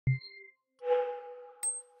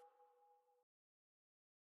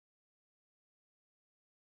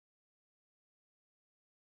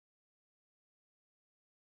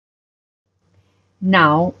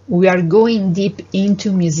Now we are going deep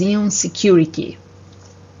into museum security.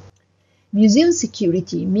 Museum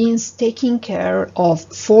security means taking care of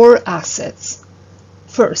 4 assets.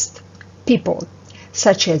 First, people,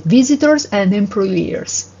 such as visitors and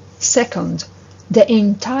employees. Second, the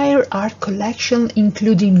entire art collection,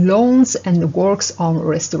 including loans and works on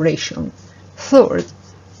restoration. Third,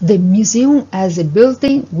 the museum as a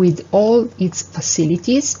building with all its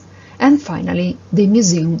facilities. And finally, the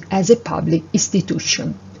museum as a public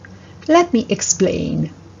institution. Let me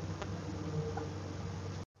explain.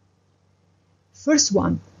 First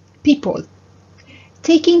one, people.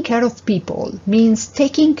 Taking care of people means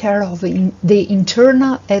taking care of the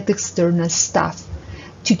internal and external staff,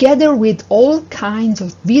 together with all kinds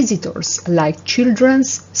of visitors like children,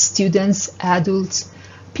 students, adults,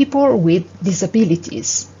 people with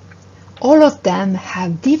disabilities. All of them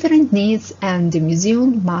have different needs and the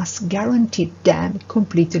museum must guarantee them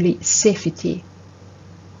completely safety.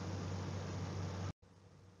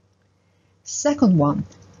 Second one,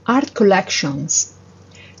 art collections.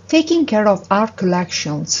 Taking care of art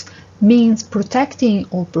collections means protecting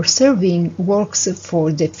or preserving works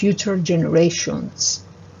for the future generations.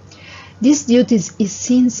 This duty is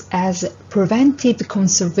seen as preventive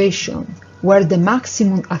conservation, where the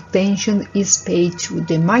maximum attention is paid to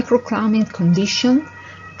the microclimate condition,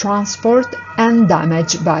 transport, and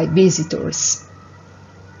damage by visitors.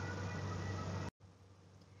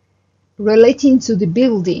 Relating to the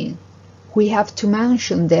building, we have to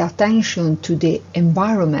mention the attention to the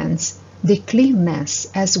environment, the cleanliness,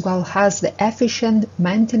 as well as the efficient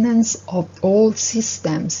maintenance of all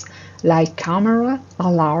systems like camera,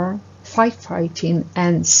 alarm, firefighting,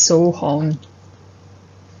 and so on.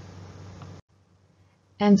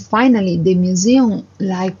 And finally, the museum,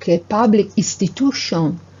 like a public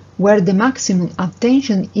institution, where the maximum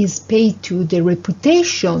attention is paid to the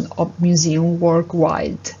reputation of museum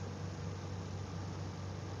worldwide.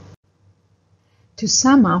 To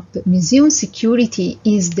sum up, museum security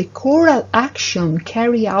is the core action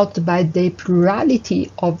carried out by the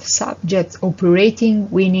plurality of subjects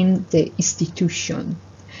operating within the institution.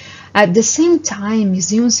 At the same time,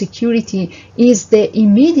 museum security is the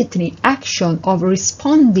immediate action of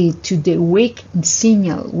responding to the weak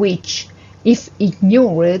signal which, if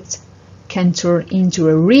ignored, can turn into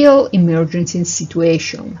a real emergency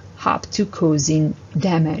situation, up to causing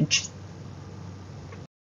damage.